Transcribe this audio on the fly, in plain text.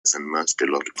and mercy,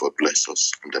 Lord God bless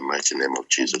us in the mighty name of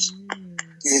Jesus.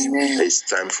 Amen. It's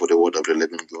time for the word of the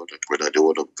living God. Whether the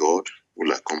word of God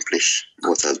will accomplish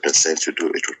what has been sent to do,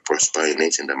 it will prosper in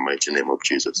it in the mighty name of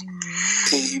Jesus.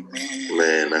 Amen.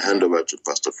 Amen. I hand over to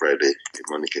Pastor Friday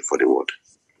Monica for the word.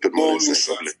 Good morning,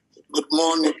 sir. Good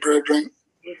morning, brethren.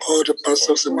 All the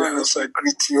pastors in my house, I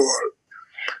greet you all.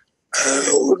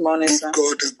 Good morning, give sir.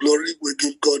 God the glory. We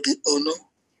give God the honor.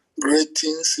 Great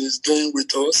things He's doing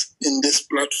with us in this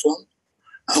platform.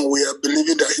 And we are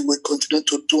believing that He will continue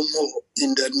to do more in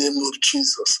the name of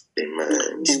Jesus.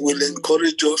 Amen. He will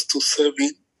encourage us to serve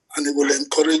Him, and He will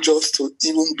encourage us to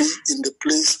even be in the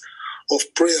place of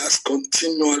prayers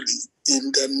continually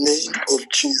in the name of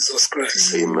Jesus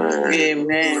Christ. Amen.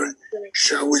 Amen. Right.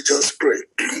 Shall we just pray?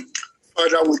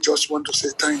 Father, we just want to say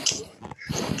thank you.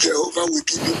 Jehovah, we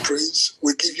give you praise.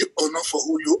 We give you honor for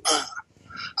who you are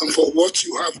and for what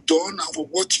you have done and for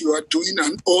what you are doing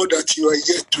and all that you are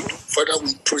yet to do. Father,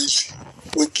 we praise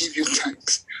you. We give you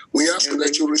thanks. We ask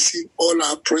that you receive all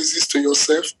our praises to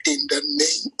yourself in the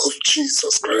name of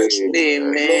Jesus Christ.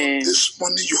 Amen. Lord, this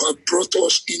morning you have brought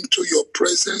us into your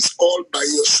presence all by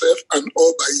yourself and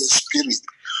all by your spirit.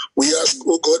 We ask,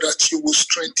 oh God, that you will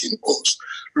strengthen us.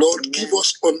 Lord, give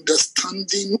us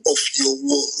understanding of your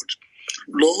word.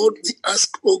 Lord, we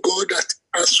ask, oh God, that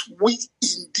as we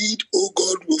indeed, oh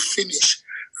God, will finish,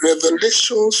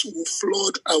 revelations will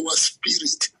flood our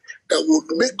spirit that will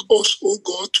make us, oh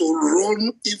God, to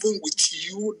run even with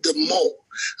you the more.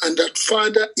 And that,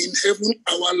 Father, in heaven,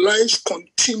 our lives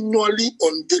continually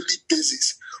on daily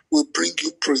basis will bring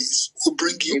you praise, will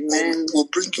bring you honor, will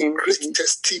bring you great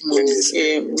testimonies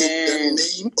in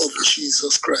the name of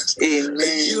Jesus Christ. I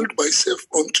yield myself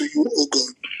unto you, O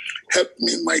God. Help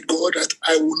me, my God, that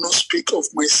I will not speak of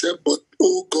myself, but,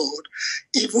 oh God,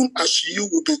 even as you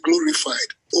will be glorified,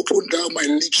 open thou my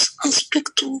lips and speak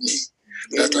through me,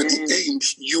 that at the end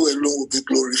you alone will be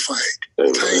glorified.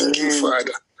 Amen. Thank you,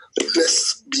 Father.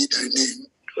 Blessed be thy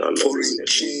name. For in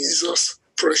Jesus'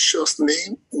 precious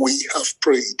name we have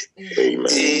prayed. Amen.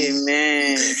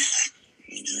 Amen.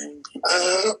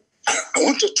 I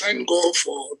want to thank God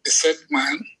for the said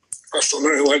man, Pastor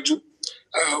Lorewaju,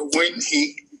 when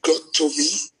he got to me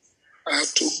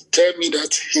to tell me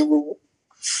that he will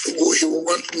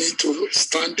want me to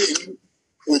stand in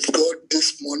with God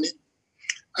this morning.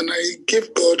 And I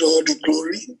give God all the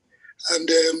glory. And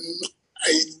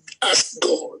I ask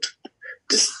God,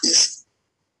 this is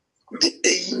the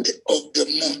end of the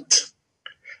month.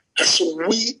 As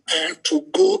we are to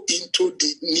go into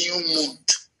the new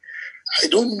month, I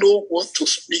don't know what to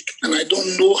speak, and I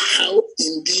don't know how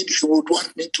indeed he would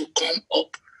want me to come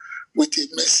up with a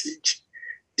message.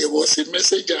 There was a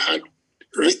message I had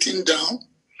written down,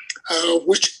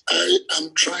 which I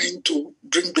am trying to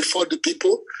bring before the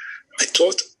people. I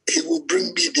thought he would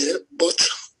bring me there, but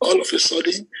all of a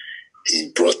sudden,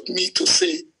 he brought me to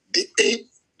say,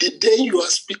 the day you are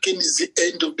speaking is the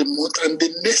end of the month, and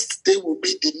the next day will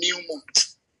be the new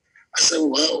month. I said,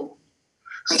 wow.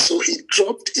 And so he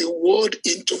dropped a word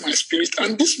into my spirit.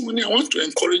 And this morning, I want to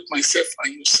encourage myself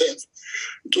and yourself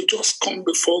to just come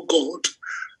before God,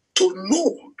 to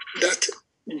know that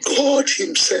God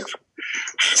himself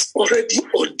has already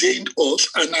ordained us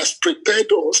and has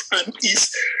prepared us, and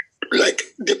is like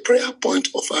the prayer point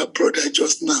of our brother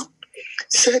just now.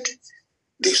 He said,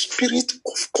 the spirit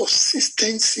of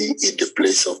consistency in the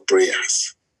place of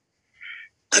prayers.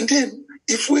 And then,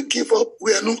 if we give up,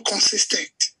 we are not consistent.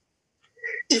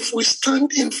 If we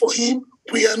stand in for him,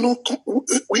 we are not.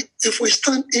 If we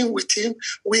stand in with him,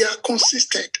 we are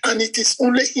consistent, and it is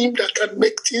only him that can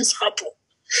make things happen.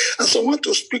 And so I want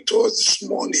to speak to us this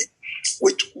morning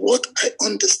with what I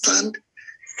understand: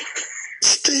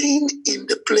 staying in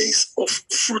the place of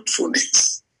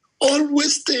fruitfulness,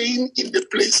 always staying in the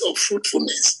place of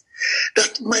fruitfulness.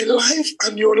 That my life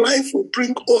and your life will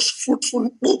bring us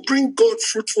fruitful, will bring God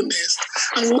fruitfulness,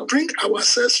 and will bring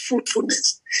ourselves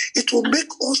fruitfulness. It will make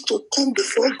us to come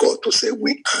before God to say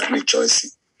we are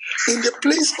rejoicing. In the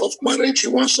place of marriage, he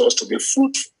wants us to be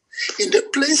fruitful. In the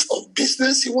place of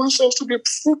business, he wants us to be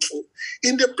fruitful.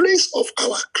 In the place of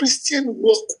our Christian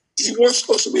work, he wants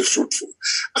us to be fruitful.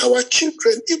 Our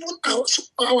children, even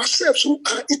ourselves who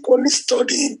are equally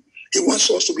studying, he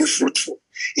wants us to be fruitful.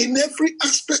 In every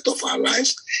aspect of our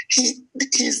lives,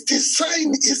 his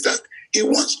design is that he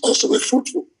wants us to be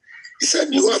fruitful. He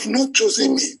said, you have not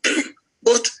chosen me,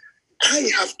 but I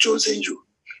have chosen you.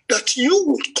 That you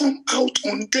would come out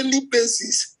on daily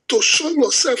basis to show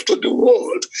yourself to the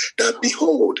world that,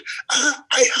 behold,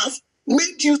 I have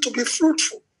made you to be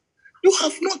fruitful. You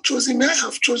have not chosen me, I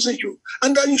have chosen you.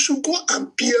 And that you should go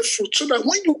and bear fruit, so that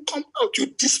when you come out, you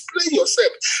display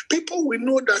yourself. People will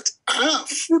know that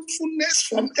fruitfulness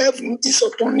from heaven is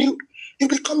upon you. You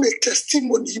become a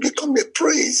testimony, you become a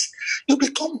praise, you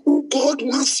become who God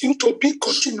wants you to be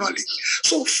continually.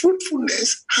 So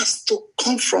fruitfulness has to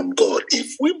come from God.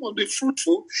 If we must be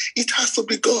fruitful, it has to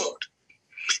be God.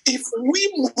 If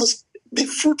we must be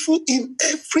fruitful in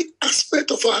every aspect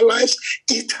of our lives,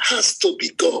 it has to be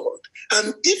God.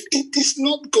 And if it is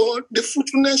not God, the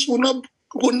fruitfulness will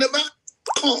never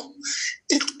come.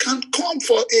 It can come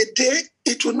for a day,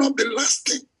 it will not be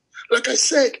lasting. Like I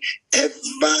said,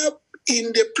 ever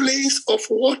in the place of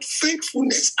what?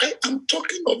 Faithfulness. I am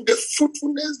talking of the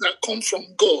fruitfulness that comes from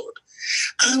God.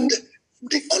 And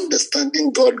the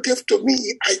understanding God gave to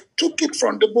me, I took it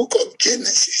from the book of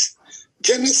Genesis.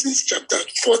 Genesis chapter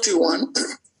 41.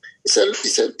 It's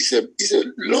a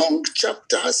long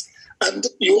chapters, and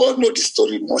you all know the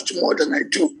story much more than I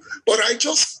do. But I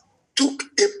just took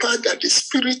a part that the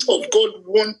Spirit of God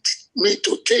wanted me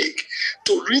to take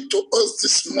to read to us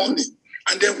this morning,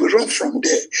 and then we run from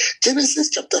there. Genesis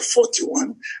chapter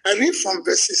 41, I read from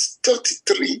verses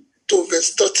 33 to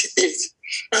verse 38.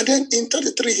 And then in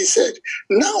 33 he said,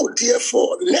 "Now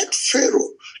therefore let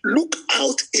Pharaoh look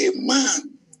out a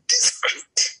man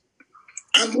discreet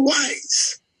and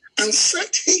wise, and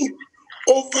set him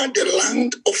over the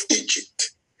land of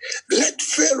Egypt. Let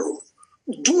Pharaoh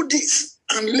do this,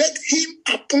 and let him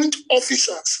appoint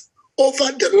officers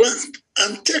over the land,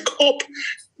 and take up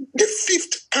the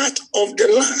 5th part of the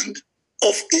land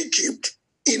of Egypt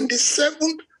in the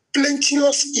 7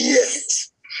 plenteous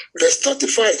years." Verse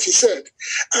 35, he said,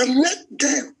 "And let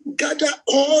them gather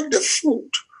all the food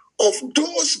of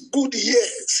those good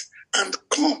years and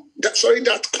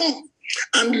that come,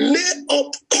 and lay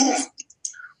up corn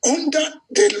under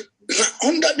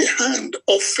the hand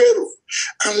of Pharaoh,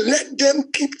 and let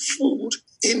them keep food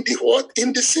in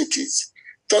the cities."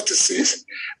 36,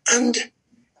 "And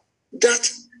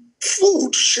that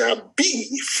food shall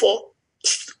be for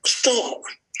store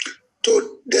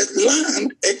to the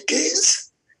land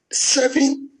against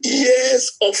 7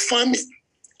 years of famine,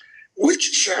 which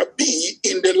shall be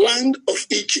in the land of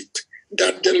Egypt,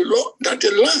 that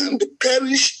the land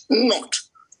perish not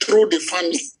through the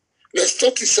famine." Verse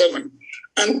 37,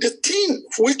 "And the thing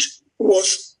which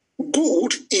was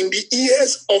good in the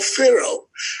ears of Pharaoh,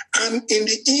 and in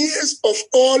the ears of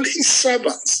all his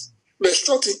servants." Verse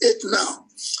 38 now.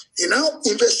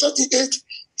 In verse 38,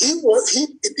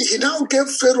 he now gave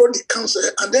Pharaoh the counsel.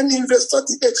 And then in verse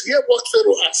 38, hear what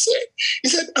Pharaoh has said. He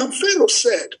said, "And Pharaoh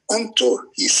said unto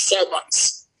his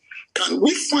servants, Can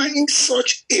we find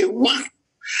such a one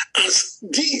as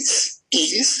this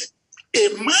is, a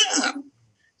man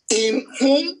in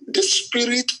whom the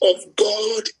Spirit of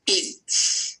God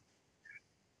is?"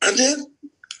 And then,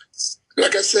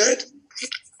 like I said,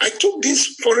 I took this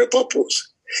for a purpose.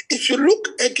 If you look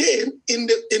again in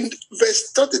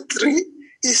verse 33,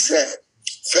 he said,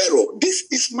 "Pharaoh, this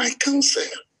is my counsel."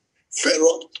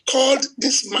 Pharaoh called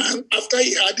this man after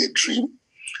he had a dream.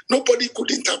 Nobody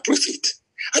could interpret it.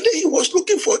 And then he was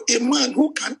looking for a man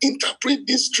who can interpret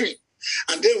this dream.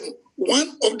 And then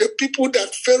one of the people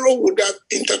that Pharaoh would have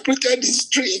interpreted his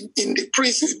dream in the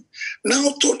prison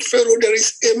now told Pharaoh, "There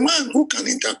is a man who can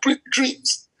interpret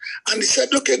dreams." And he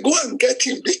said, "Okay, go and get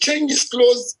him." They changed his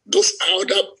clothes. Those are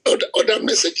other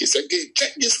messages again.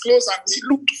 Changed his clothes, and he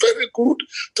looked very good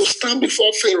to stand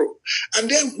before Pharaoh. And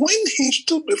then when he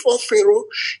stood before Pharaoh,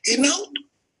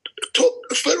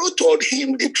 Pharaoh told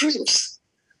him the dreams,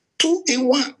 2 in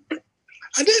 1.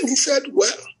 And then he said,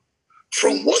 "Well,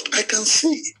 from what I can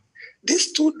see,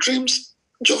 these 2 dreams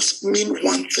just mean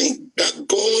one thing, that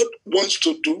God wants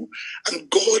to do and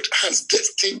God has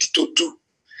destined to do.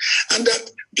 And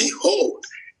that, behold,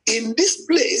 in this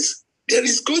place, there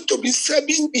is going to be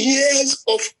 7 years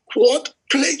of what?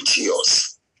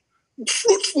 Plenteous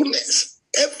fruitfulness.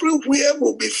 Everywhere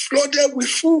will be flooded with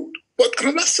food. But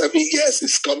another 7 years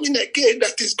is coming again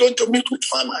that is going to meet with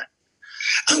famine."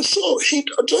 And so he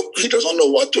doesn't know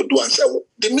what to do. And so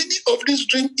the meaning of this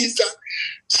dream is that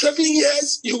 7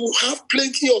 years you will have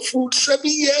plenty of food.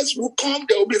 7 years will come,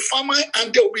 there will be famine,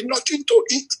 and there will be nothing to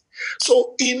eat.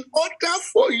 So in order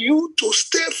for you to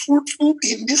stay fruitful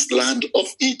in this land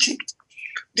of Egypt,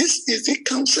 this is the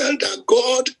counsel that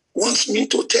God wants me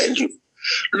to tell you.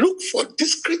 Look for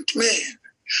discreet men,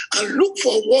 and look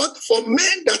for what? For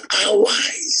men that are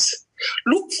wise.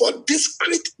 Look for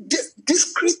discreet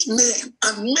men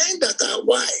and men that are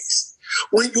wise.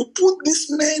 When you put these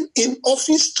men in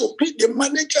office to be the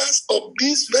managers of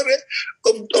this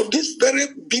very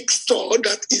big store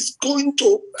that is going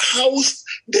to house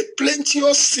the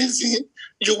plenteous season,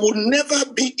 you will never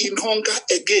be in hunger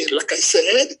again. Like I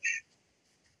said,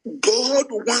 God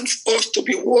wants us to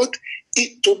be what?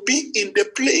 To be in the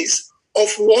place of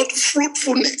what?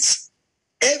 Fruitfulness.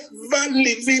 Ever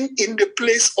living in the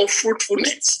place of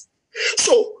fruitfulness.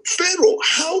 So, Pharaoh,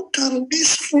 how can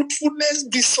this fruitfulness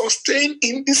be sustained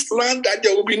in this land that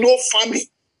there will be no famine?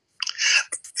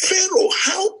 Pharaoh,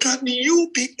 how can you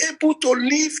be able to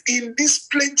live in this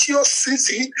plenteous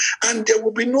season and there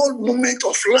will be no moment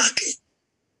of lacking?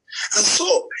 And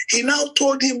so he now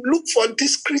told him, look for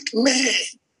discreet men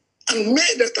and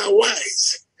men that are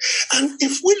wise. And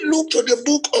if we look to the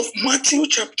book of Matthew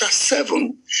chapter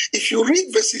 7, if you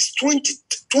read verses 20,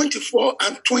 24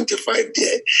 and 25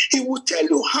 there, he will tell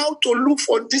you how to look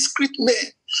for discreet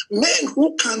men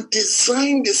who can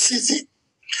design the season,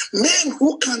 men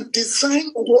who can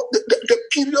design the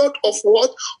period of what?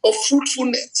 Of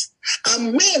fruitfulness,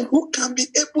 and men who can be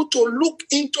able to look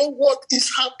into what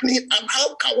is happening and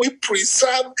how can we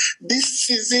preserve this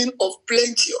season of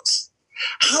plenteous.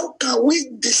 How can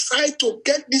we decide to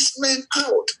get these men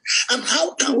out? And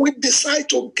how can we decide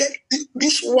to get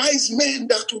these wise men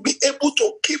that will be able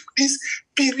to keep this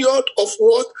period of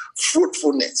what?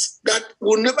 Fruitfulness that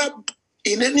will never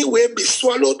in any way be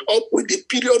swallowed up with the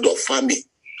period of famine.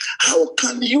 How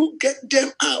can you get them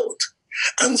out?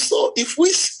 And so if we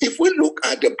look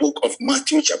at the book of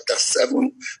Matthew chapter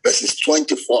 7, verses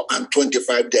 24 and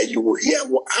 25, there you will hear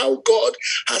how God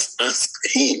has asked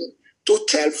him to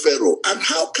tell Pharaoh, and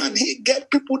how can he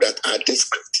get people that are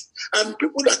discreet and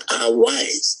people that are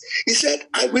wise. He said,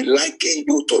 I will liken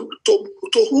you to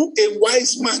who a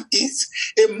wise man is,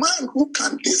 a man who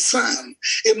can discern,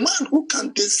 a man who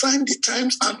can discern the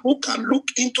times and who can look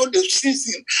into the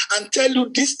season and tell you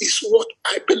this is what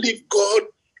I believe God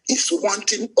is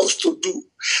wanting us to do.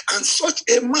 And such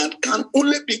a man can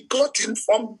only be gotten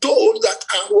from those that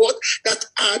are what? That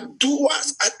are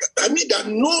doers, that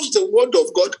knows the word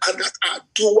of God and that are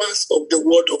doers of the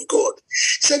word of God.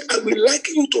 He said, I will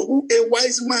liken you to who a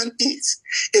wise man is.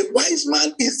 A wise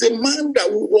man is a man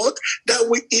that will what? That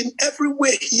will in every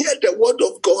way hear the word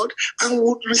of God and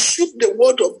would receive the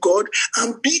word of God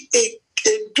and be a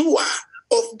doer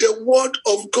of the word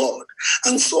of God.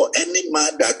 And so any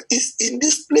man that is in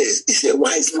this place is a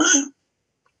wise man.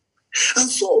 And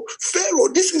so,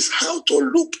 Pharaoh, this is how to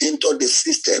look into the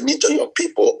system, into your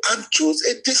people, and choose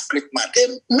a discreet man, a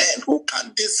man who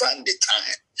can discern the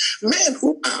time, men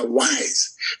who are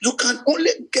wise. You can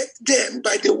only get them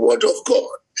by the word of God.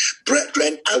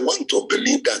 Brethren, I want to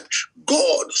believe that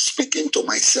God, speaking to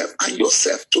myself and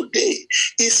yourself today,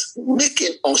 is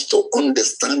making us to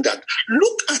understand that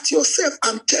look at yourself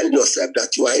and tell yourself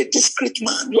that you are a discreet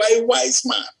man, you are a wise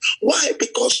man. Why?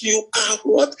 Because you are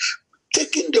what?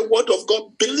 Taking the word of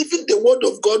God, believing the word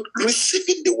of God,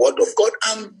 receiving the word of God,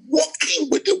 and walking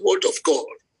with the word of God.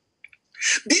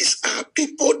 These are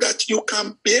people that you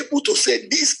can be able to say,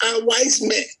 these are wise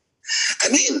men. I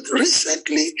mean,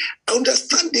 recently,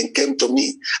 understanding came to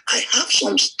me. I have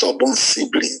some stubborn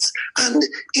siblings, and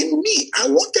in me, I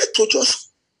wanted to just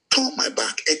turn my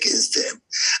back against them.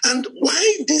 And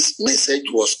why this message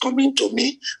was coming to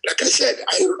me, like I said,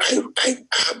 I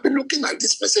have been looking at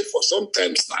this message for some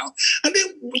time now. And then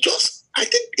I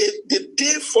think the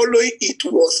day following it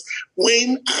was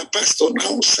when our pastor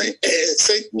now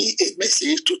sent me a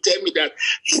message to tell me that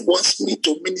he wants me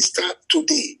to minister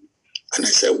today. And I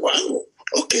said, wow,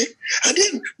 okay. And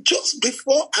then just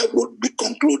before I would be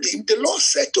concluding, the Lord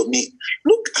said to me,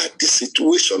 look at the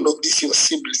situation of these your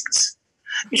siblings.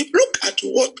 You look at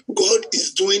what God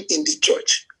is doing in the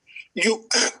church. You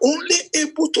are only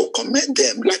able to commend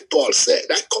them, like Paul said,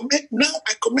 I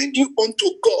commend you unto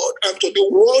God and to the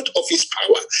word of his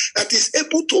power that is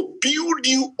able to build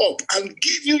you up and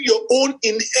give you your own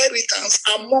inheritance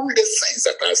among the saints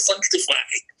that are sanctified.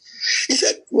 He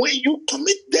said, when you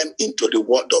commit them into the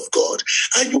word of God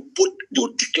and you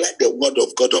declare the word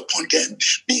of God upon them,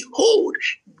 behold,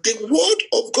 the word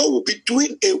of God will be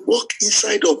doing a work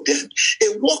inside of them,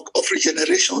 a work of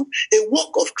regeneration, a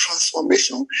work of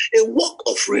transformation, a work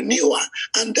of renewal.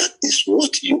 And that is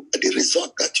the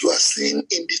result that you are seeing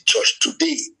in the church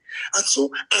today. And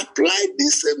so apply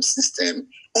this same system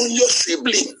on your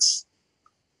siblings.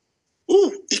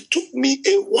 It took me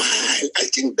a while. I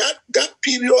think that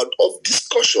period of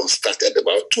discussion started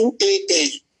about 2 a.m.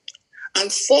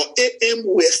 and 4 a.m.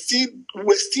 we're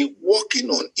still working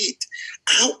on it.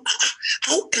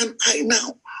 How can I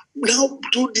now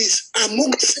do this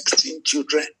among 16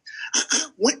 children?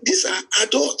 when these are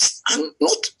adults and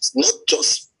not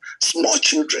just small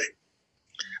children.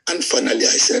 And finally,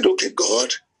 I said, okay,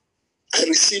 God, I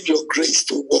receive your grace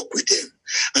to walk with them.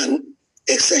 And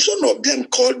a session of them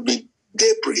called me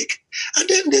daybreak. And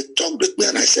then they talked with me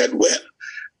and I said, well,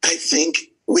 I think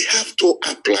we have to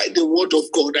apply the word of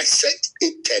God. I sent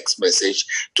a text message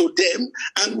to them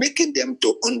and making them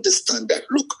to understand that,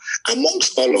 look,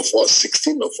 amongst all of us,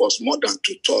 16 of us, more than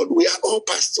 2/3, we are all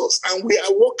pastors and we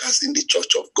are workers in the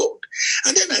church of God.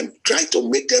 And then I'm trying to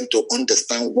make them to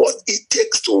understand what it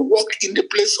takes to walk in the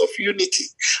place of unity.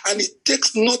 And it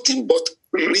takes nothing but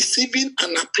receiving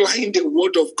and applying the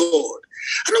word of God.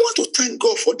 And I want to thank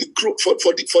God for the group, for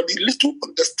the little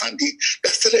understanding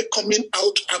that started coming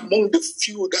out among the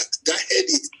few that heard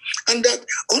it. And that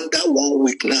under 1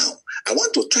 week now, I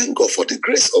want to thank God for the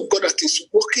grace of God that is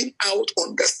working out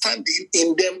understanding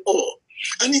in them all.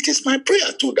 And it is my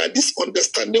prayer too that this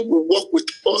understanding will work with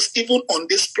us even on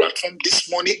this platform this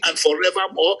morning and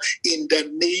forevermore in the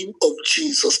name of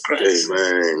Jesus Christ.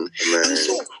 Amen. Amen. And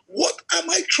so, what am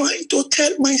I trying to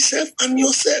tell myself and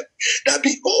yourself? That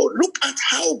behold, look at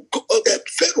how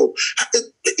Pharaoh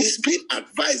is being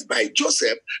advised by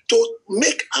Joseph to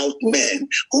make out men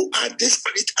who are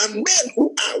discreet and men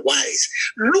who are wise.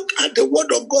 Look at the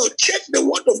word of God. Check the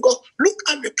word of God. Look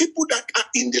at the people that are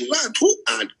in the land who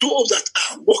are those that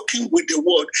are walking with the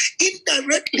word.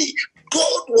 Indirectly,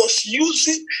 God was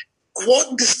using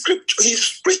what the scripture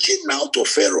is preaching now to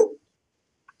Pharaoh.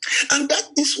 And that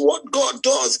is what God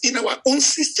does in our own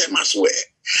system as well.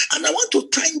 And I want to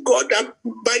thank God that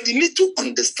by the little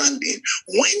understanding,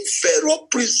 when Pharaoh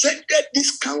presented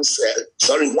this counsel,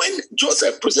 when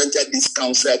Joseph presented this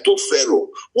counsel to Pharaoh,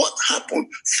 what happened?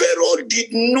 Pharaoh did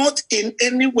not in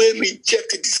any way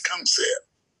reject this counsel.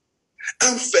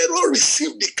 And Pharaoh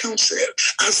received the counsel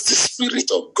as the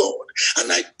Spirit of God.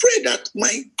 And I pray that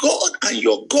my God and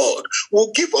your God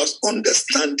will give us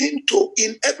understanding to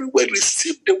in every way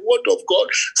receive the word of God,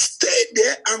 stay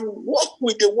there and walk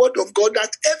with the word of God,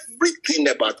 that everything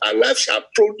about our life shall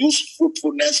produce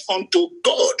fruitfulness unto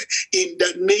God in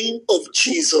the name of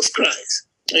Jesus Christ.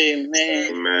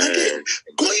 Amen. Again,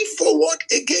 going forward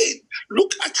again,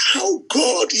 look at how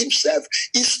God himself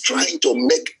is trying to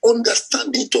make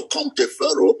understanding to come to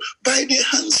Pharaoh by the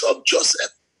hands of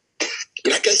Joseph.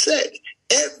 Like I said,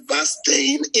 ever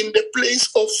staying in the place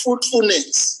of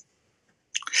fruitfulness.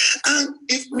 And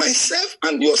if myself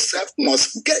and yourself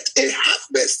must get a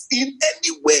harvest in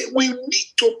any way, we need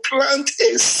to plant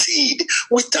a seed.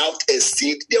 Without a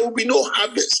seed, there will be no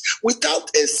harvest.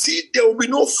 Without a seed, there will be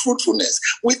no fruitfulness.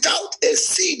 Without a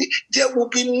seed, there will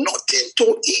be nothing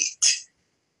to eat.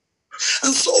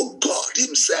 And so God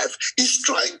himself is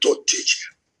trying to teach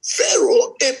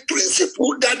Pharaoh a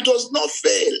principle that does not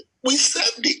fail. We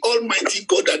serve the Almighty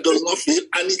God that does not fail,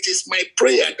 and it is my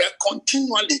prayer that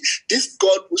continually this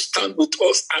God will stand with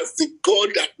us as the God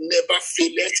that never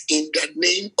faileth in the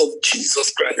name of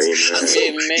Jesus Christ. Amen. And so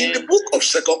in the book of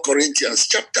 2 Corinthians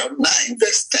chapter 9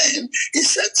 verse 10, he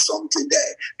said something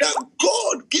there that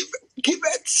God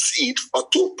giveth seed for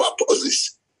two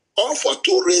purposes or for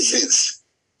two reasons.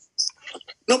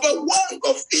 Number one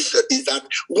of it is that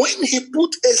when he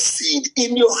put a seed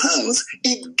in your hands,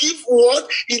 it gives what?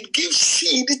 It gives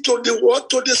seed to the what?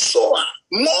 To the sower.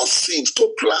 More seed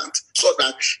to plant, so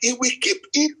that he will keep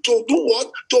it to do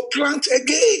what? To plant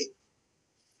again.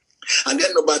 And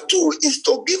then number two is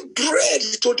to give bread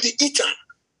to the eater.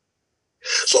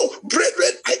 So,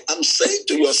 brethren, I am saying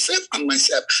to yourself and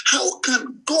myself, how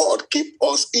can God keep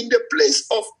us in the place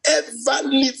of ever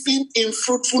living in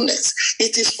fruitfulness?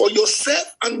 It is for yourself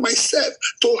and myself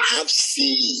to have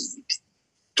seed.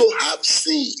 To have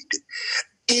seed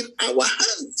in our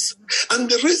hands. And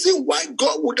the reason why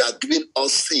God would have given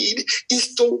us seed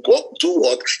is to go to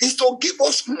what? Is to give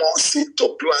us more seed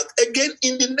to plant again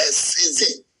in the next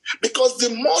season. Because the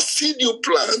more seed you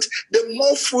plant, the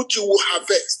more fruit you will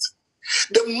harvest.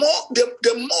 The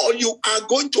more you are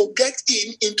going to get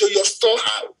into your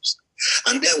storehouse.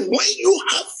 And then when you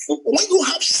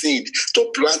have seed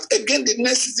to plant again the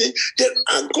next season, there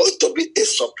are going to be a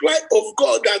supply of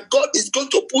God that God is going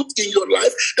to put in your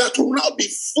life that will now be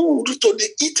food to the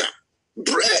eater,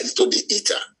 bread to the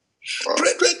eater. Wow.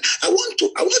 Brethren, I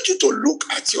want you to look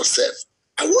at yourself.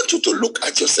 I want you to look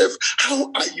at yourself.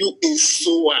 How are you a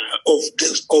sower of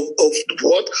this, of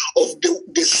what? Of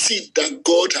the seed that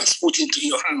God has put into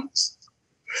your hands?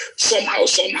 Somehow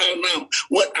now,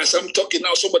 as I'm talking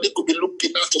now, somebody could be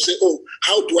looking out to say, oh,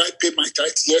 how do I pay my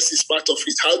tithe? Yes, it's part of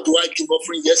it. How do I give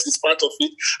offering? Yes, it's part of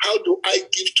it. How do I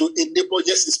give to a neighbor?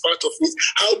 Yes, it's part of it.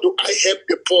 How do I help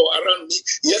the poor around me?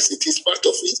 Yes, it is part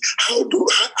of it. How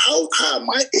am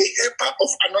I a helper of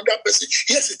another person?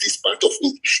 Yes, it is part of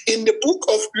it. In the book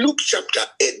of Luke chapter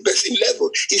 8, verse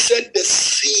 11, he said the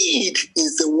seed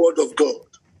is the word of God.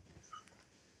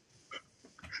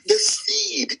 The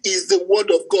seed is the word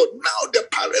of God. Now the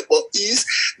parable is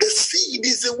the seed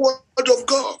is the word of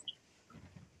God.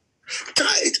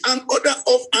 Tithe and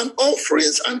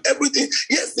offerings and everything.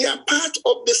 Yes, they are part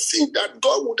of the seed that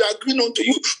God would agree unto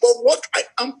you. But what I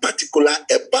am particular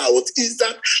about is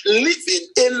that living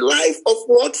a life of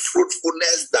what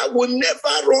fruitfulness that will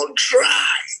never run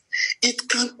dry. It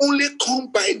can only come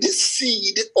by the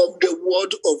seed of the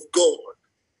word of God.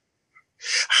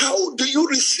 How do you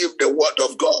receive the word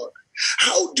of God?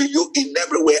 How do you in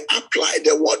every way apply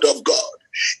the word of God?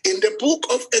 In the book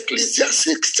of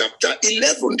Ecclesiastes chapter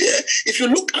 11 there, if you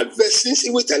look at verse 6,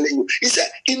 he will tell you, he said,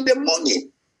 in the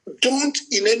morning, don't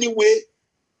in any way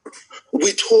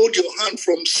withhold your hand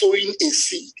from sowing a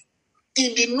seed.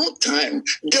 In the noontime,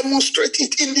 demonstrate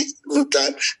it. In the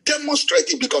noontime,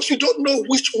 demonstrate it, because you don't know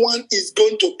which one is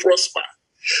going to prosper.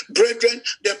 Brethren,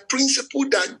 the principle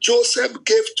that Joseph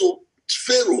gave to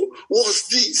Pharaoh was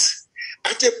this.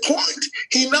 At a point,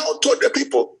 he now told the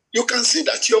people, you can see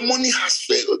that your money has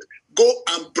failed. Go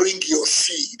and bring your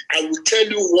seed. I will tell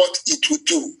you what it will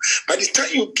do. By the time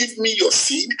you give me your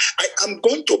seed, I am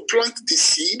going to plant the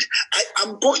seed. I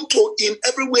am going to, in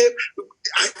every way,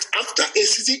 after a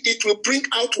season, it will bring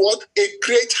out what? A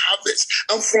great harvest.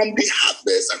 And from the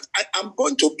harvest I am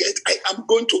going to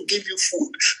give you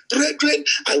food. Brethren,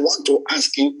 I want to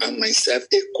ask you and myself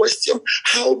a question.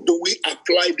 How do we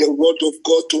apply the word of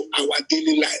God to our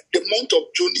daily life? The month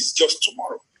of June is just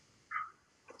tomorrow.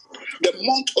 The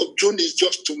month of June is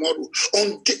just tomorrow.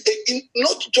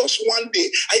 Not just one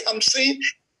day. I am saying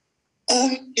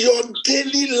on your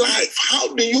daily life,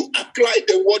 how do you apply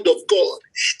the word of God?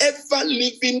 Ever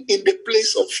living in the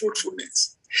place of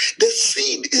fruitfulness. The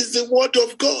seed is the word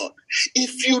of God.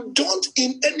 If you don't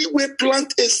in any way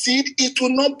plant a seed, it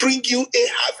will not bring you a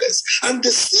harvest. And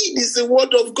the seed is the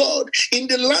word of God. In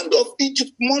the land of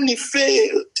Egypt, money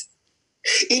failed.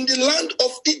 In the land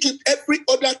of Egypt, every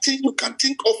other thing you can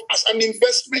think of as an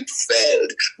investment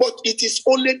failed. But it is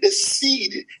only the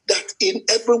seed that in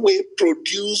every way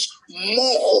produce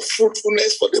more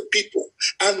fruitfulness for the people.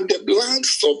 And the land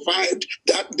survived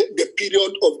the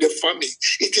period of the famine.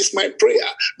 It is my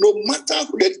prayer, no matter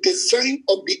the design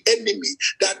of the enemy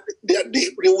that they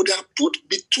would have put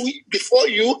before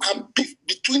you and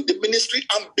between the ministry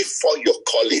and before your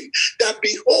calling, that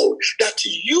behold, that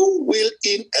you will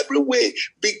in every way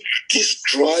be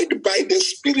destroyed by the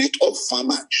spirit of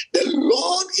famine. The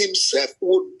Lord himself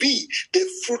would be the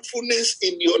fruitfulness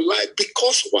in your life.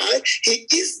 Because why? He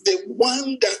is the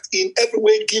one that in every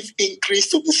way gives increase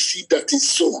to the seed that is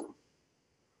sown.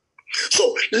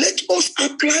 So let us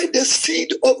apply the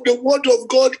seed of the word of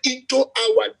God into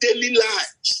our daily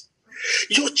lives.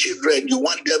 Your children, you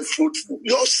want them fruitful.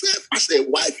 Yourself as a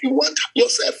wife, you want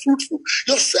yourself fruitful.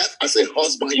 Yourself as a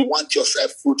husband, you want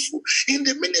yourself fruitful. In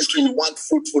the ministry, you want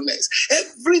fruitfulness.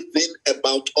 Everything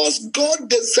about us, God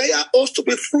desires us to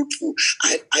be fruitful.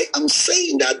 I am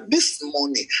saying that this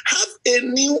morning, have a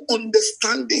new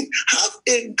understanding, have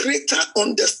a greater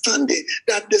understanding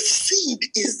that the seed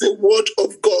is the word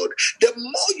of God. The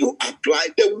more you apply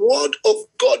the word of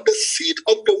God, the seed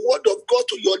of the word of God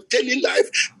to your daily life,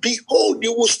 behold,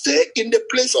 you will stay in the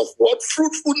place of what?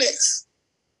 Fruitfulness.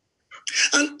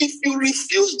 And if you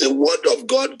refuse the word of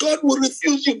God, God will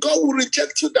refuse you. God will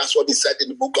reject you. That's what he said in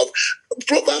the book of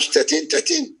Proverbs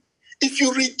 13:13. If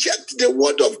you reject the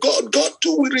word of God, God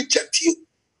too will reject you.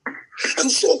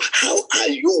 And so, how are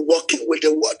you walking with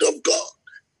the word of God?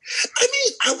 I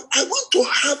mean, I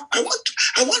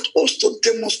want us to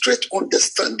demonstrate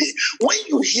understanding. When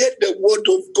you hear the word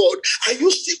of God, are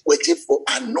you still waiting for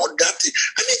another thing?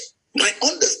 I mean, my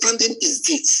understanding is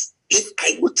this. If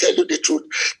I would tell you the truth,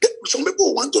 some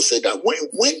people want to say that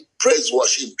when praise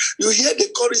worship, you hear the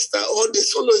chorister or the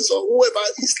soloist or whoever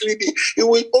is leading, he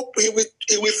will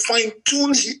fine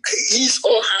tune his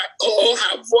or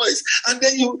her voice, and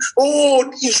then you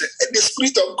say the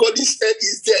Spirit of God is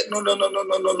there. No.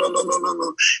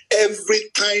 Every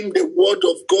time the word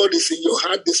of God is in your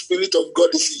heart, the Spirit of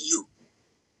God is in you.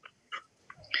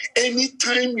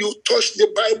 Anytime you touch the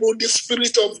Bible, the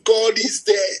Spirit of God is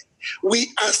there.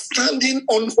 We are standing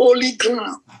on holy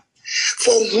ground.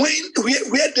 For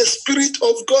where the Spirit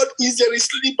of God is, there is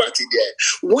liberty there.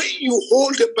 When you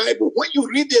hold the Bible, when you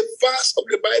read a verse of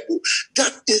the Bible,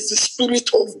 that is the Spirit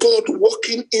of God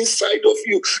working inside of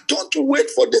you. Don't wait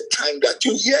for the time that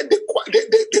you hear the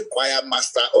choir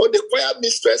master or the choir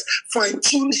mistress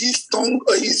fine-tune his tongue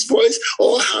or his voice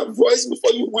or her voice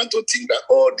before you want to think that,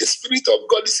 oh, the Spirit of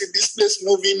God is in this place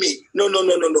moving me. No.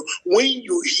 When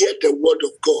you hear the word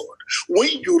of God, when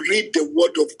you read the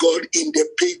word of God in the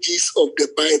pages of the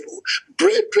Bible,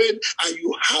 brethren, and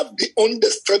you have the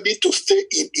understanding to stay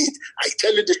in it, I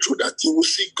tell you the truth that you will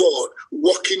see God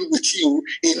working with you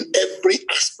in every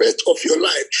aspect of your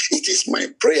life. It is my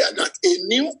prayer that a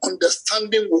new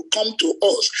understanding will come to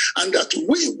us and that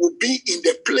we will be in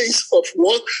the place of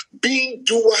what? Being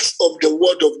doers of the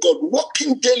word of God,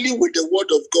 walking daily with the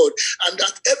word of God, and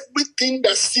that everything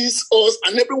that sees us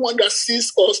and everyone that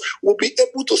sees us will be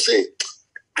able to say,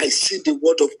 I see the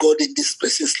word of God in this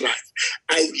person's life.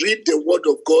 I read the word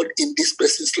of God in this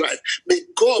person's life. May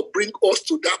God bring us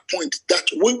to that point that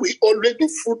we will already be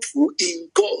fruitful in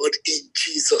God in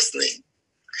Jesus' name.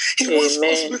 He wants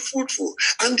us to be fruitful.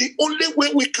 And the only way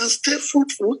we can stay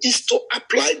fruitful is to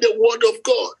apply the word of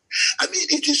God. I mean,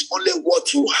 it is only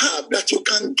what you have that you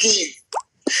can give.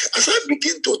 As I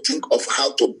begin to think of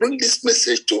how to bring this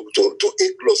message to a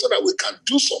close so that we can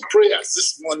do some prayers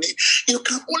this morning, you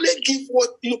can only give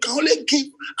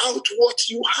out what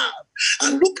you have.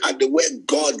 And look at the way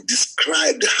God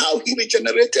described how he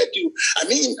regenerated you. I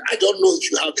mean, I don't know if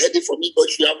you have heard it from me, but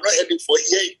if you have not heard it before,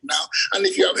 hear it now. And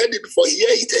if you have heard it before, hear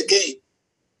it again.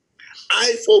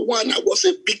 I, for one, I was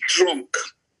a big drunk.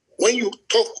 When you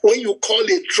call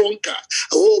a drunkard,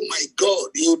 oh my God,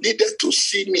 you needed to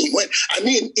see me.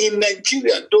 In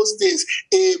Nigeria those days,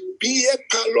 a beer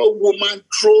parlor woman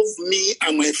drove me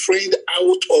and my friend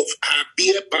out of her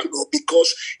beer parlor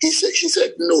because she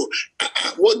said, no,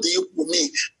 what do you mean?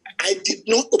 I did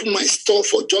not open my store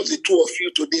for just the two of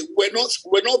you today. We're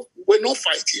not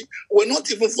fighting. We're not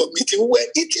even for meeting.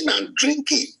 We're eating and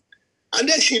drinking. And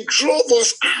then she drove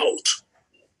us out.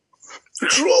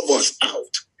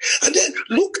 And then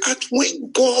look at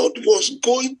when God was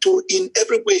going to, in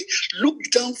every way, look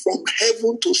down from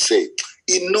heaven to say,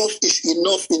 enough is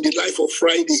enough in the life of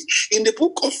Friday. In the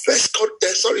book of First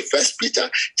Peter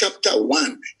chapter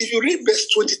 1, if you read verse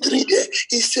 23 there,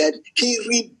 he said, he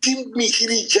redeemed me, he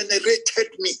regenerated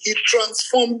me, he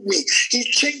transformed me, he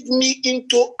changed me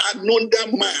into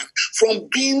another man from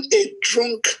being a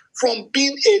drunkard, from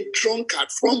being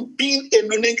a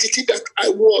non-entity that I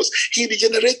was. He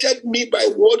regenerated me by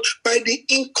what? By the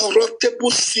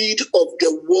incorruptible seed of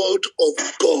the word of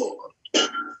God.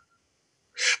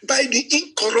 By the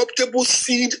incorruptible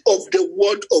seed of the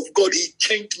word of God, he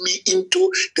changed me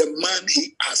into the man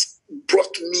he has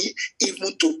brought me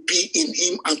even to be in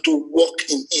him and to walk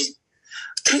in him.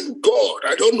 Thank God.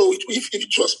 I don't know if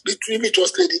it was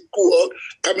Lady Koo or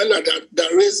Pamela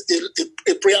that raised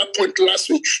a prayer point last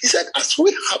week. He said, as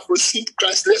we have received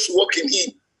Christ, let's walk in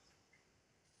him.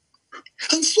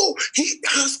 And so he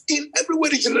has in every way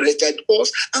regenerated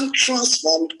us and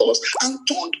transformed us and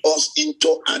turned us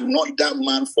into another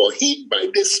man for him by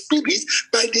the Spirit,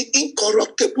 by the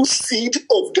incorruptible seed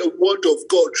of the word of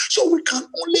God. So we can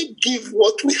only give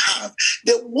what we have.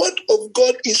 The word of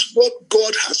God is what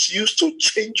God has used to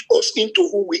change us into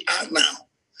who we are now.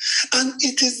 And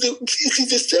it is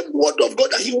the same word of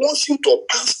God that he wants you to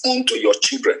pass on to your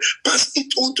children, pass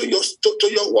it on to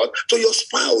your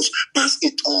spouse, pass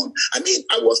it on. I mean,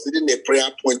 I was reading a prayer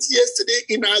point yesterday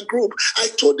in our group. I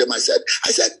told them, I said,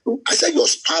 your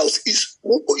spouse is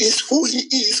who he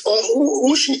is or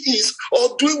who she is,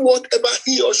 or doing whatever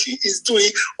he or she is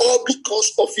doing, all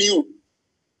because of you.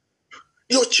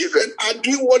 Your children are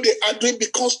doing what they are doing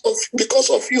because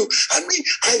of you. I mean,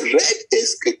 I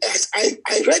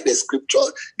read a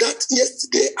scripture that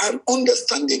yesterday, and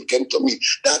understanding came to me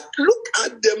that look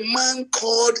at the man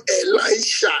called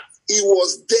Elisha. He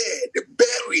was dead,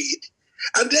 buried.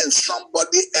 And then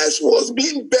somebody else was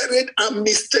being buried and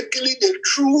mistakenly they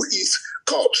threw his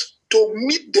corpse to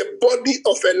meet the body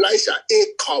of Elisha. A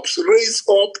corpse raised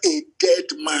up a dead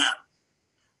man.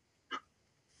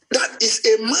 That is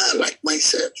a man like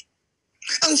myself.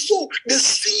 And so the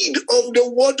seed of the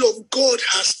word of God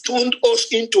has turned us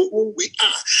into who we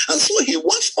are. And so he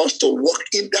wants us to walk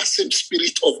in that same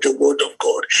spirit of the word of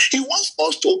God. He wants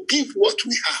us to give what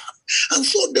we have. And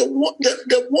so the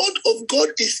word of God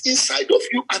is inside of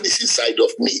you and is inside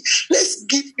of me. Let's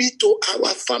give it to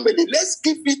our family. Let's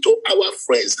give it to our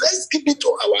friends. Let's give it to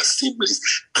our siblings.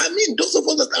 I mean, those of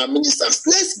us that are ministers,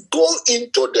 let's go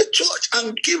into the church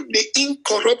and give the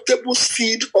incorruptible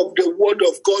seed of the word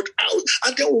of God out.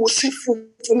 And then we'll see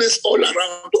fruit fruitfulness all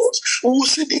around us. We will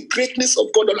see the greatness of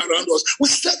God all around us. We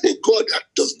serve a God that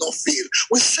does not fail.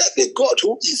 We serve a God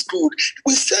who is good.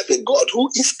 We serve a God who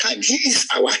is kind. He is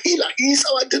our healer. He is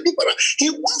our deliverer. He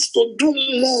wants to do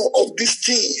more of these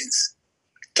things.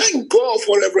 Thank God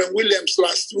for Reverend Williams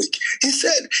last week. He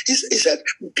said,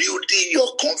 building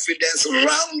your confidence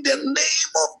around the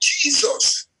name of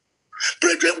Jesus.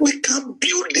 Brethren, we can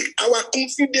build our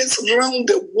confidence around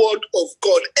the word of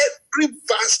God. Every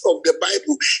verse of the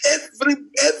Bible,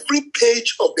 every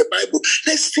page of the Bible.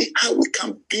 Let's see how we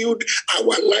can build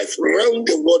our life around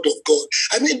the word of God.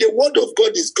 I mean, the word of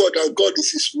God is God and God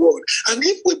is his word. And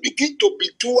if we begin to be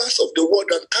doers of the word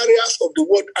and carriers of the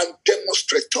word and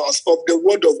demonstrators of the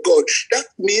word of God, that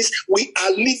means we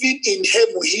are living in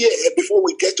heaven here before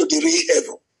we get to the real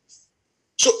heaven.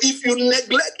 So if you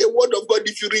neglect the word of God,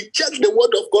 if you reject the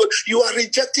word of God, you are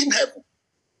rejecting heaven.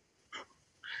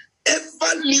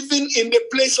 Ever living in the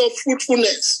place of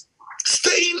fruitfulness,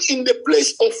 staying in the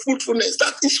place of fruitfulness,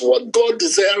 that is what God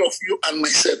desires of you and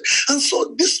myself. And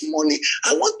so this morning,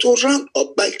 I want to round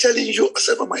up by telling you,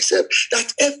 myself and myself,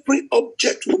 that every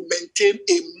object will maintain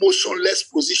a motionless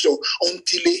position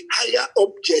until a higher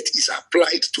object is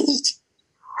applied to it.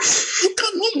 You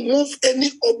cannot move any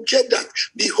object that,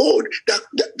 behold, that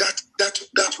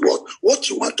what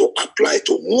you want to apply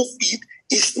to move it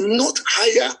is not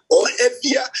higher or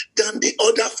heavier than the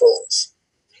other force.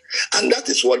 And that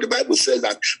is what the Bible says,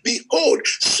 that, behold,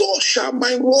 so shall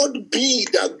my word be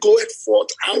that goeth forth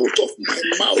out of my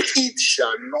mouth. It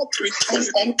shall not return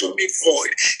unto me void.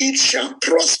 It shall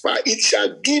prosper. It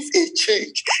shall give a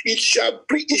change. It shall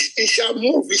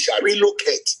move. It shall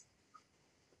relocate.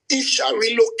 It shall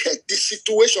relocate the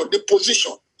situation, the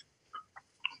position.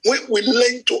 When we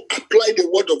learn to apply the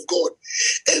word of God,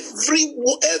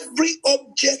 every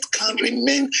object can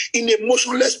remain in a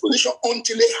motionless position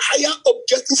until a higher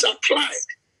object is applied.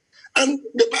 And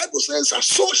the Bible says,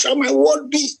 so shall my word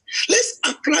be. Let's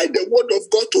apply the word of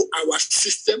God to our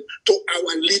system, to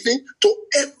our living, to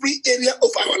every area of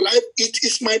our life. It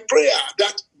is my prayer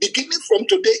that beginning from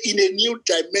today in a new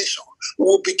dimension, we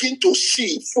will begin to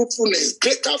see fruitfulness,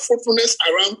 greater fruitfulness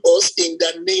around us in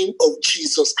the name of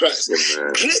Jesus Christ.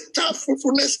 Amen. Greater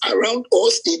fruitfulness around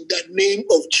us in the name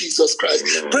of Jesus Christ.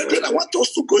 Amen. Brethren, I want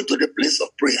us to go into the place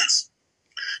of prayers.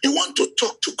 You want to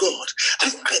talk to God.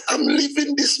 As I am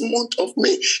living this month of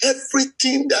May,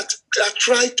 everything that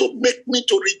tried to make me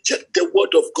to reject the word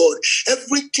of God,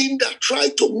 everything that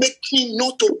tried to make me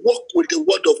not to walk with the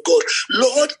word of God,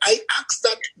 Lord, I ask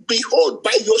that, behold,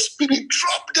 by your spirit,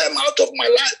 drop them out of my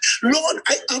life. Lord,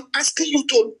 I am asking you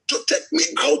to take me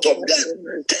out of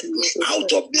them. Take me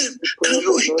out of them.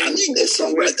 The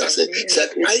songwriter said,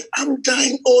 I am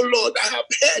dying, oh Lord. I have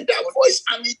heard that voice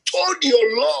and he told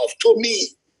your love to me.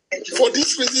 For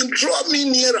this reason, draw me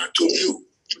nearer to you.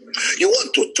 You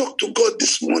want to talk to God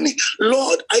this morning.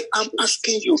 Lord, I am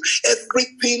asking you,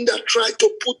 everything that tried to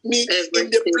put me in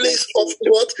the place of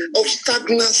what? Of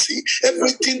stagnancy.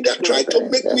 Everything that tried to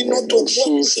make me not to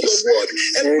walk with your word.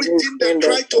 Everything that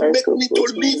tried to make me to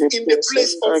live in the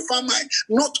place of famine,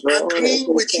 not agreeing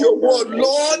with your word.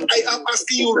 Lord, I am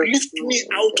asking you, lift me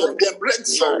out of them.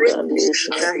 Resurrect me.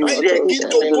 As I begin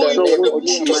to go into the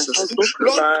month of September,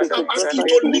 Lord, I am asking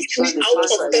you to lift me out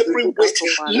of every weight.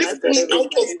 Lift me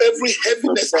out of every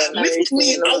heaviness. Lift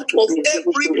me out of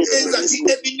every place that the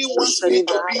enemy wants me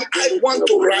to be. I want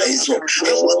to rise up.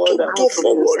 I want to go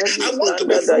forward. I want to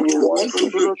be fruitful unto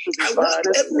you. I want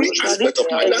every aspect of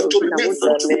my life to remain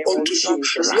fruitful unto you.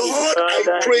 Lord, I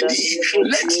pray thee,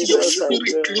 let your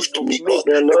spirit lift me up.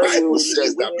 The Bible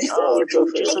says that, behold,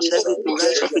 rivers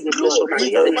of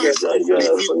living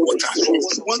water.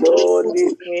 I want to be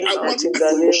fruitful. I want my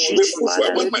family to be fruitful. I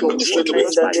want my ministry to be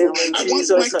fruitful. I want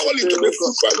my calling to be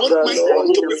fruitful. I want my home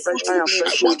to be fruitful.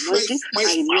 I want my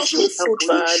spouse to be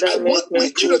fruitful. I want my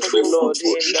children to be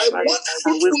fruitful. I want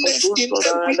fruitfulness in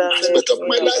every aspect of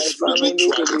my life,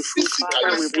 spiritually,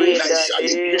 physically,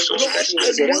 financially. Lord,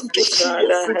 I want to see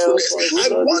your fruitfulness. I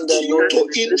want you to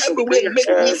in every way make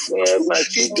me fruitful.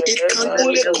 It can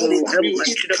only come from you.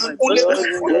 It can only come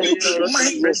from you. My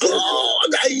God,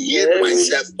 I yield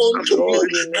myself unto you.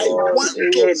 I want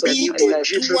to be a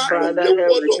doer of the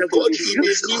word of God in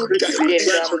a new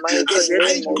dimension. As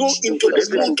I go into the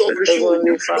month of June,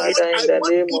 Lord, I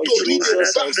want you to read the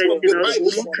verse from the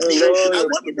Bible for me. I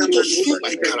want you to see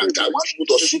my character. I want you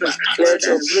to see my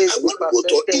attitude. I want you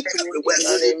to in every way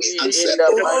see me and say,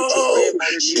 oh,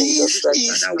 this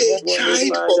is a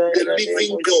child of the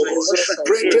living God.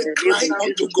 Brethren, cry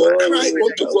unto God, cry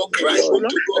unto God, cry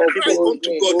unto God, cry unto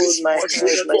God this morning.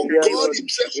 For God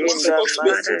himself wants us to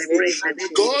be fruitful.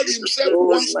 God himself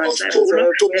wants us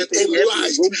to be a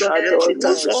light. God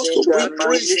wants us to bring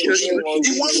praise to him.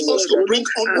 He wants us to bring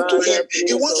honor to him.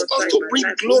 He wants us to bring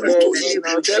glory to him.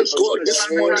 Tell God this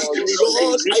morning,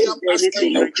 Lord, I am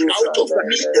asking you, out of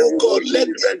me, oh God, let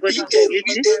there be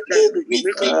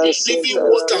a living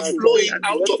water flowing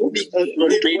out of me. A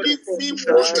living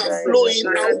water flowing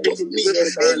out of me.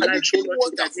 A living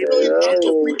water flowing out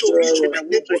of me to reach my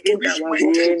neighbor, to reach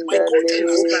my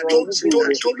containers,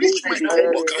 to reach my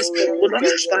co-workers,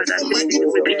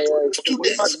 to reach my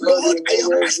students. Lord, I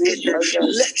am asking you,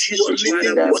 let your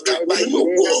living water by your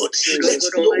word, let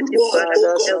your word,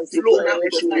 oh God, flow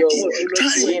out of me.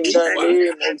 Thank you,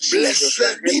 Father.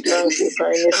 Blessed be thy name.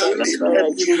 Hallelujah.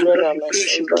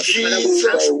 In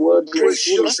Jesus'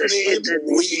 precious name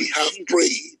we have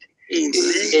prayed.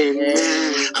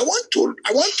 Amen. I want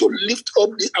to lift up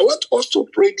I want us to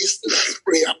pray this last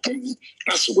prayer point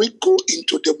as we go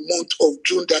into the month of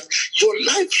June, that your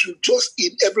life should just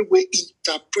in every way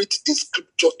interpret the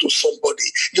scripture to somebody.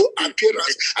 Your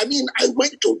appearance. I mean, I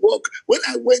went to work. When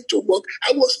I went to work,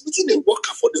 I was meeting a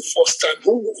worker for the first time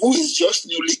who is just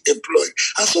newly employed.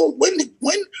 And so when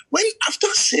after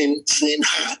seeing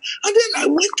her, and then I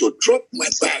went to drop my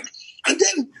bag, and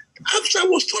then after I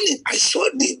was turning, I saw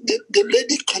the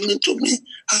lady coming to me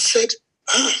and said,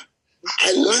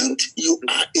 I learned you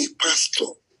are a pastor.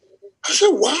 I said,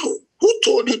 wow, who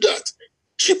told you that?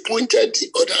 She pointed the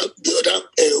other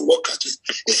worker to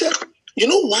me. He said, you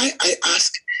know why I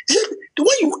asked? He said, the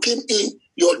way you came in,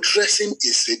 your dressing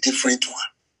is a different one.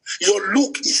 Your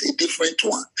look is a different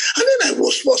one. And then I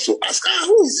was forced to ask,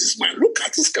 who is this man? Look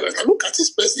at his character, look at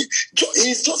his person.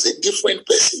 He's just a different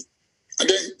person. And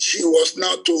then she was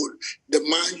now told, the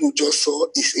man you just saw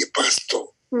is a pastor.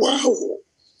 Wow.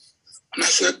 And I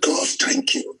said, God,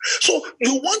 thank you. So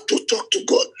you want to talk to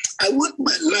God. I want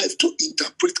my life to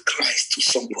interpret Christ to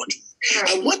somebody.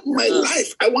 I want my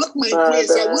life. I want my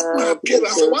ways. I want my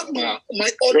appearance. I want my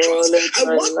utterance. I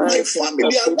want my family.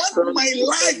 I want my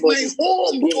life, my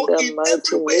home to in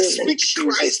every way speak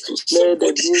Christ to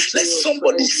somebody. Let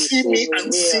somebody see me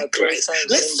and see Christ.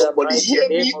 Let somebody hear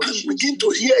me and begin to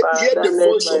hear the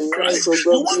voice of Christ.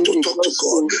 You want to talk to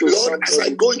God. Lord, as I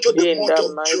go into the month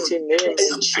of June, I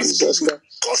am asking you,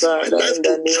 cause my life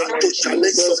to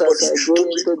challenge somebody,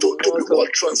 to be well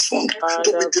transformed,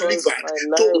 to be delivered,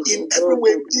 to in every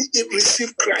way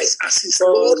receive Christ as his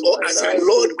Lord or as our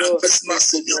Lord and personal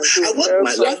Savior. I want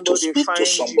my life to speak to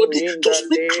somebody, to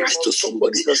speak Christ to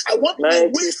somebody. I want my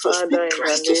ways to speak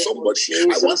Christ to somebody.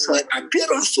 I want my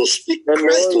appearance to speak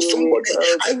Christ to somebody.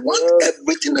 I want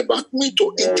everything about me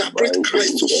to interpret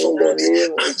Christ to somebody.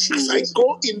 And as I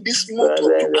go in this month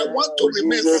of June, I want to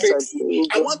remain faithful.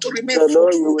 I want to remain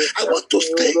fruitful. I want to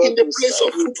stay in the place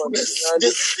of fruitfulness.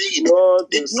 The seed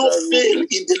did not fail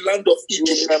in the land of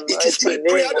Egypt. It is my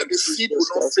prayer that the seed will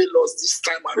not fail us this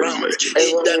time around.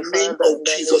 In the name of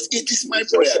Jesus, it is my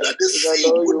prayer that the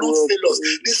seed will not fail us.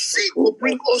 The seed will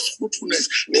bring us fruitfulness.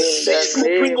 The seed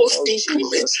will bring us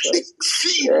increment. The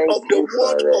seed of the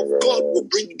word of God will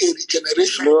bring a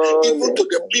regeneration even to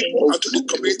the people and to the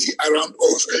community around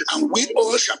us. And we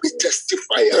all shall be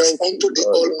testifiers unto the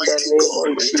Almighty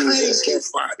God. Thank you,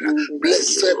 Father.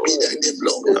 Blessed be thy name,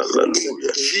 Lord. In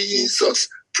Jesus'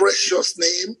 precious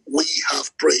name we have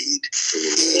prayed.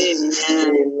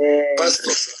 Amen.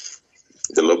 Pastor.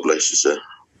 The Lord bless you, sir.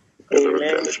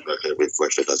 Amen. Every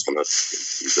question that's going to in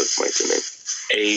Jesus' mighty name.